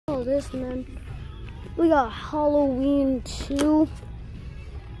all this, and then we got Halloween 2.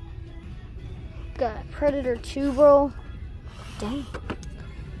 Got Predator 2, bro. Dang.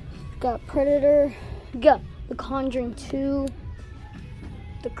 Got Predator. Got The Conjuring 2.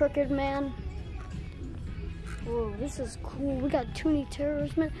 The Crooked Man. Whoa, this is cool. We got Toonie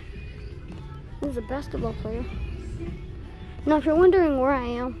Terrors, man. He's a basketball player. Now, if you're wondering where I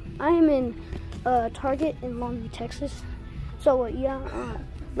am in Target in Longview, Texas. So,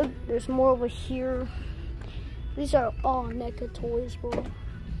 look, there's more over here. These are all NECA toys, bro.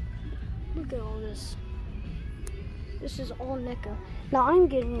 Look at all this. This is all NECA. Now, I'm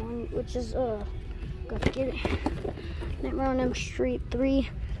getting one, which is, gotta get it. Nightmare on Elm Street 3.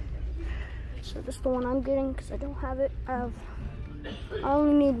 So, this is the one I'm getting, because I don't have it. I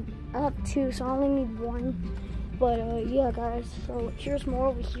have 2, so I only need 1. But, yeah, guys, so here's more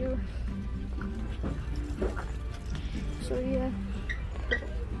over here. So, yeah.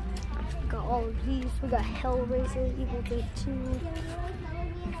 Got all of these. We got Hellraiser, Evil Dead 2,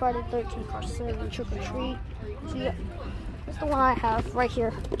 Friday the 13th Part 7, Trick or Treat. So, yeah, that's the one I have right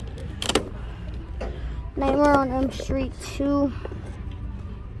here. Nightmare on Elm Street 2.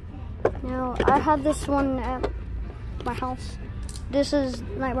 Now, I have this one at my house. This is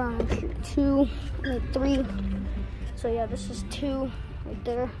Nightmare on Elm Street 2, and 3. So yeah, this is 2 right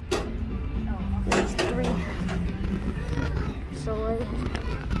there. This is 3. So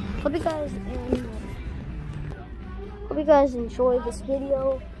hope you guys enjoy this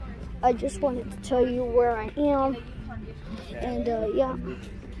video. I just wanted to tell you where I am, and yeah,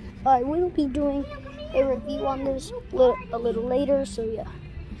 I will be doing a review on this a little later. So yeah,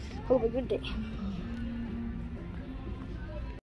 have a good day.